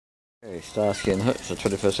Okay, Starsky&Hutch, the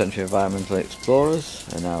 21st century environmental explorers,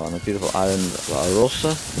 are now on a beautiful island of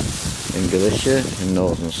Arousa in Galicia in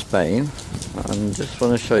northern Spain. And just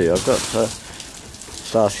want to show you, I've got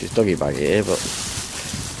Starsky's doggy bag here, but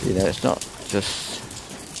you know, it's not just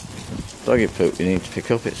doggy poop you need to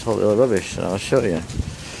pick up, it's all the other rubbish, and I'll show you.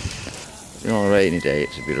 On a rainy day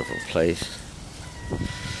it's a beautiful place.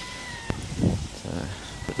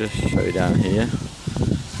 I'll just show you down here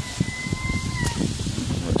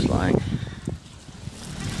what it's like.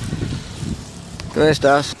 This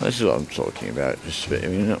is what I'm talking about. Just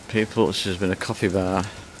people. This has been a coffee bar.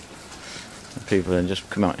 And people then just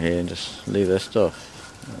come out here and just leave their stuff.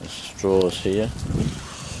 There's straws here.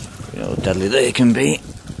 You know how deadly they can be.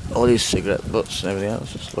 All these cigarette butts and everything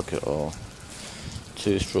else. Just look at it all.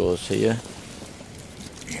 2 straws here.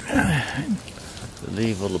 You know, they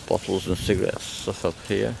leave all the bottles and cigarette stuff up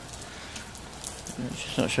here. It's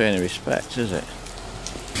just not showing any respect, is it?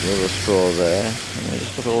 The other straw there, and then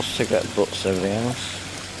just look at all cigarette butts and everything else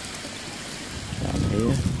down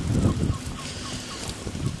here.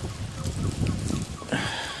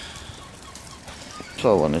 So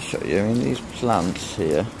I want to show you, I mean, these plants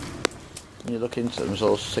here, when you look into them, there's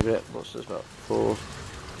all cigarette butts. There's about 4,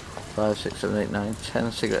 5, 6, 7, 8, 9,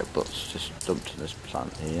 10 cigarette butts just dumped in this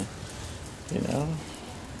plant here. You know,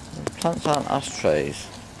 plants aren't ashtrays.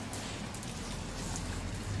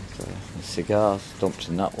 The cigars dumped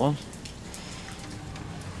in that one.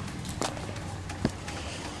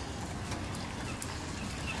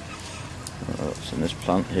 What's in this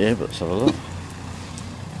plant here, but let's have a look.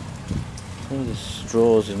 Oh, there's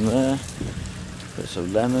straws in there. Bits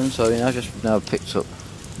of lemon. So I mean, I've just now picked up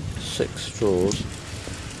 6 straws.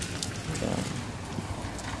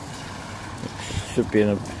 Should be in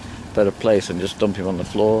a better place than just dumping on the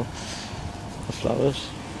floor. The flowers.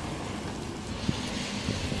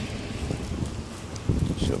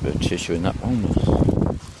 Got a bit of tissue in that one, but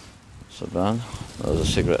not so bad. There's a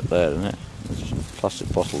cigarette there, isn't it? There's a plastic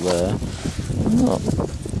bottle there. Oh.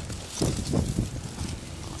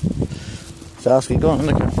 Starsky, go on in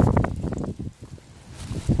the car.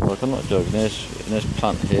 Look, I'm not joking. In this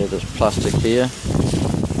plant here, there's plastic here.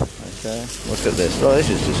 Okay, look at this. Oh, this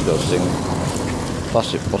is disgusting.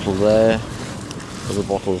 Plastic bottle there, other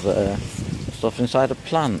bottles there. Stuff inside a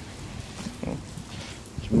plant.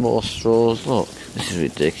 There's more straws, look. This is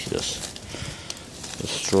ridiculous. The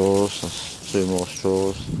straws, there's 2 more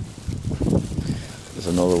straws. There's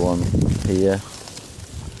another one here.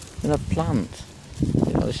 In a plant.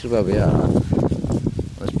 You know, this is where we are. On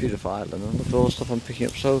this beautiful island. And look at all the stuff I'm picking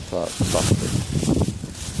up so far. It's plastic.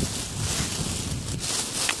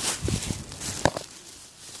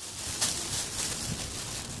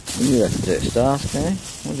 What do you reckon to it, Starsky?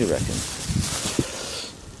 What do you reckon?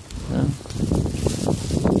 No?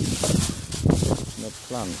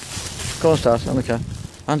 Plant. Go on, Stars, on the car.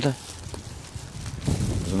 Anta.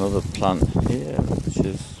 There's another plant here, which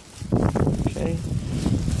is okay.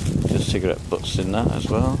 Just cigarette butts in that as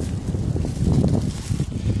well.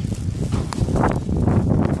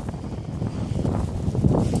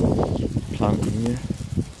 Plant here.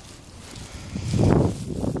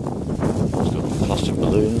 It's got a plastic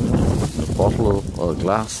balloon in it, a bottle or a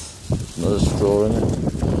glass, another straw in it.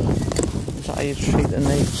 Is that how you treat the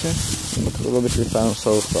nature? Look at the rubbish we found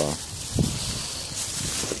so far.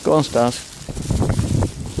 Go on, Stars.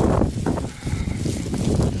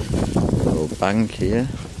 A little bank here.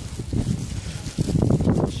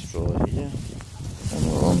 A straw here. And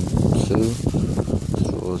 1, 2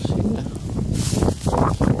 straws here.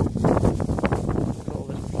 Look at all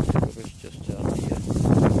this plastic rubbish just down here.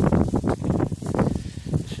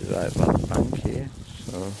 This is right about the bank here.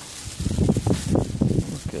 So,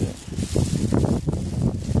 look at it.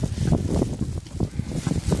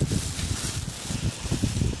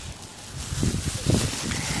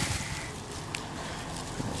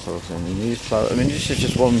 I mean, this is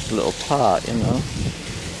just one little part, you know.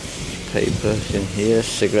 Paper in here,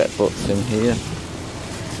 cigarette butts in here.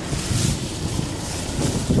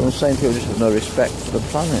 So I'm saying people just have no respect for the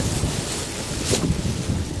planet.